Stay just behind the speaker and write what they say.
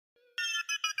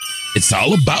It's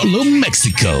all about Little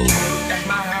Mexico. That's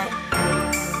my house.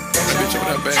 Bitch, over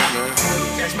that bag, man.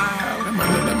 That's my house. That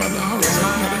my little house.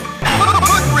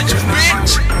 Rich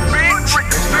bitch.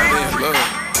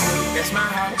 That's my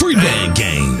house. Free band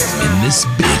game in this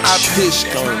bitch. I pitched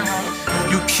on you.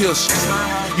 You kissed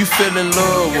her. You fell in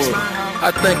love with her.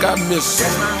 I think I missed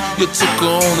her. You took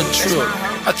her on a trip.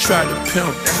 I tried to pimp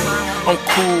her. I'm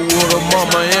cool with her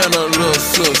mama and her little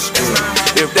sister.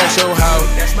 If that's your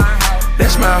house,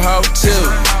 that's my house too.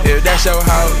 If that's your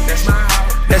house,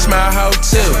 that's my house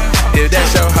too. If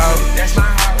that's your house,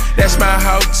 that's my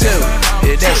house too.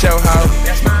 If that's your house,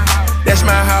 that's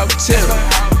my house too.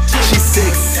 She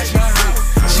sexy,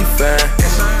 she fine.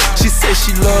 She say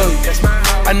she love you,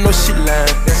 I know she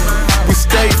lying. We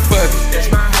stay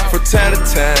fucking from time to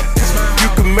time. You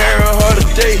can marry her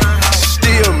today, she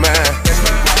still mine.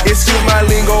 It's in my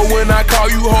lingo when I call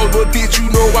you hoes, but bitch, you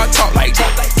know I talk like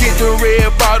that. Get the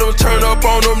red bottom, turn up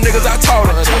on them niggas, I taught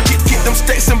her. Get them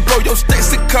stakes and blow your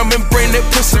stakes and come and bring that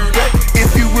pussy back.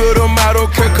 If you will them, I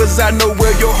don't care, cause I know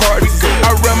where your heart is.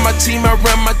 I run my team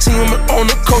on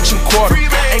the coaching quarter.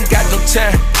 Ain't got no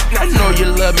time, I know you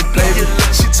love me, baby.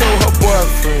 She told her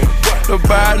boyfriend to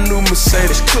buy a new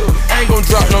Mercedes. I ain't gon'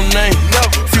 drop no name,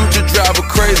 future driver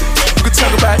crazy. We can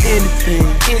talk about anything,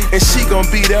 and she gon'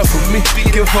 be there for me.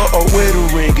 Give her a wedding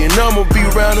ring, and I'ma be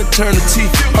around eternity.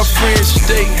 Her friends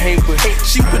they hate, but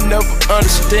she would never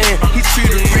understand. He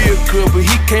treat her real good, but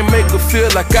he can't make her feel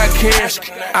like I can.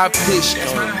 I pitched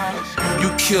on you, you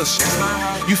kissed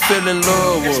her, you fell in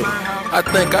love with her. I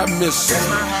think I missed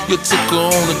her. You took her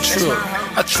on a trip.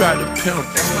 I tried to pimp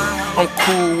her. I'm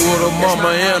cool with her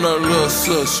mama and her little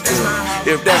sister.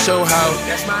 If that's your house,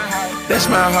 that's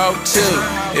my house too.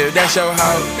 If that's your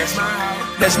house,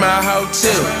 that's my house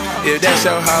too. If that's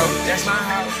your house,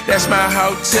 that's my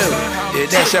house too.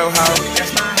 If that's your house,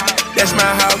 that's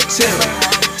my house too.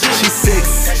 She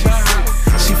sexy,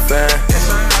 she fine.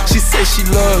 She say she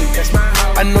love you,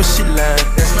 I know she lying.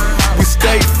 We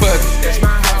stay fucking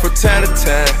from time to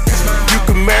time. You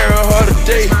can marry her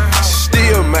today, she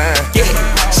still mine. Yeah,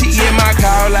 she in my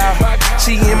call out,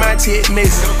 she in my text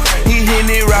message. He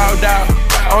hitting it raw out,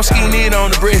 I'm skinning it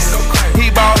on the breast. He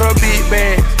bought her big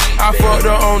bag, I fucked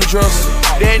her on the dresser.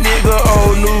 That nigga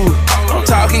old new, I'm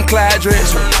talking Clyde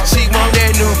dresser. She want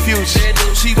that new future,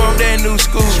 she want that new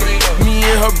school. Me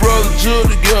and her brother Jill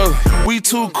together, we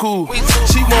too cool.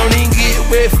 She won't even get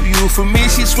wet for you, for me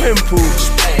she swim pools.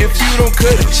 If you don't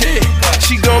cut a check,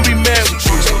 she gon' be mad with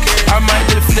you. I might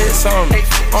get a flex on her,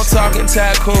 I'm talking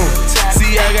tycoon.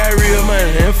 See I got real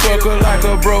money and fuck her like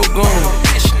a broke goon.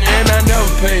 And I never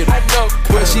paid her,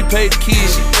 but she paid the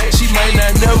kids. She might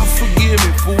not never forgive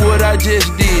me for what I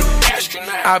just did.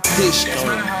 I pitched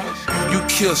on you, you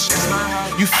kissed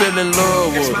her, you fell in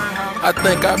love with her. I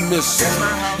think I missed her.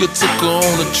 You took her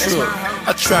on a trip.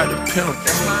 I tried to pimp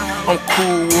her. I'm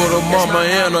cool with her mama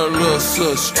and her little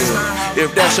sister.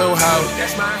 If that's your house,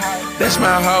 that's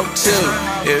my house too.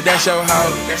 If that's your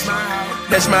house,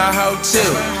 that's my house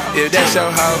too. If that's your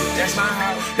house,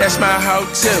 that's my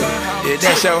house too. If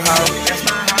that's your house,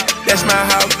 that's my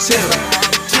house too.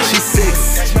 She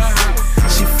sexy,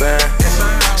 she fine.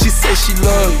 She say she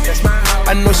love you,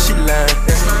 I know she lying.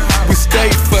 We stay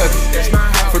fucking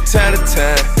from time to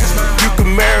time.